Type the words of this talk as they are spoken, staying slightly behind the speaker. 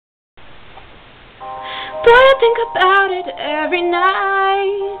Boy, I think about it every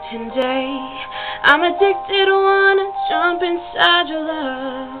night and day. I'm addicted, wanna jump inside your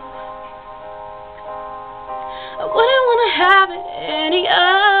love. I wouldn't wanna have it any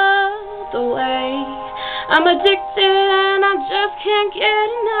other way. I'm addicted and I just can't get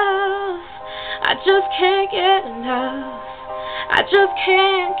enough. I just can't get enough. I just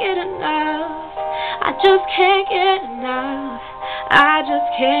can't get enough. I just can't get enough. I just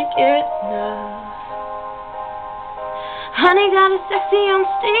can't get enough. Honey got it sexy, I'm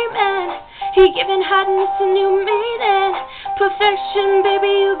steaming. He giving hotness a new meaning. Perfection,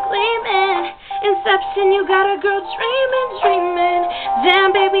 baby, you gleaming. Inception, you got a girl dreaming, dreaming.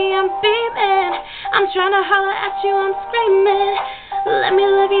 Damn, baby, I'm beaming. I'm trying to holler at you, I'm screaming. Let me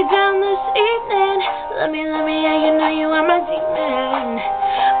love you down this evening. Let me, yeah, you know you are my demon.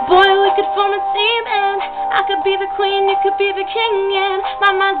 Boy, we could form a team, and I could be the queen, you could be the king, and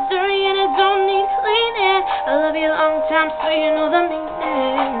my mind's dirty and it don't need cleaning. I love you a long time, so you know the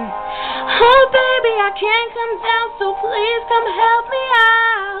meaning. Oh, baby, I can't come down, so please come help me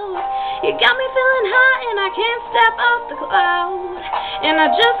out. You got me feeling high, and I can't step off the cloud, and I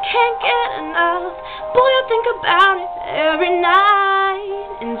just can't get enough. Boy, I think about it every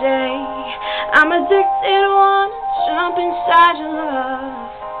night and day. I'm addicted, wanna jump inside your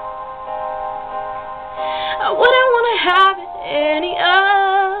love. I wouldn't wanna have it any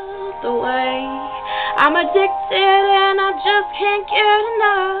other way. I'm addicted and I just can't get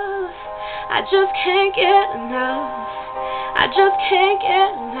enough. I just can't get enough. I just can't get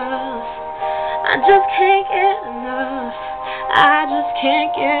enough. I just can't get enough. I just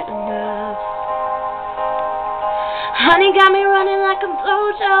can't get enough. Honey got me running like a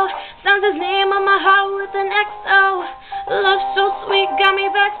Flojo. Signs his name on my heart with an XO. Love so sweet, got me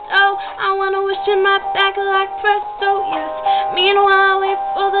vexed, oh. I wanna wish him my back like presto, yes. Meanwhile, I wait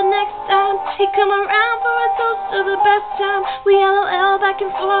for the next time he come around for a toast to the best time. We LOL back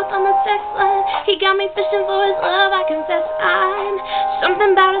and forth on the text line. He got me fishing for his love, I confess I'm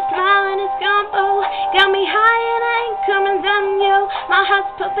something about his smile and his combo. Got me high and I ain't coming down, yo. My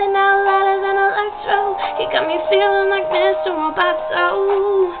heart's pumping out louder than electro. He got me feeling like Mr. Roboto.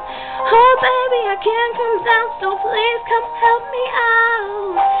 Oh, baby, I can't come down, so please come help me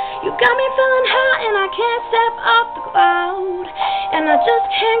out. You got me feeling hot and I can't step off the cloud, and I just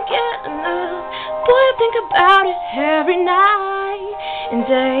can't get enough. Boy, I think about it every night and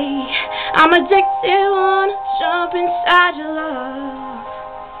day. I'm addicted, wanna jump inside your love.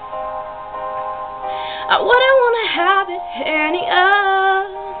 I wouldn't wanna have it any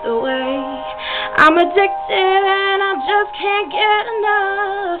other way. I'm addicted and I just can't get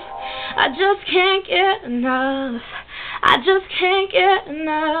enough. I just can't get enough. I just can't get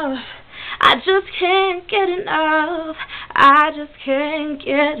enough. I just can't get enough. I just can't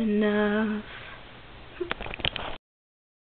get enough.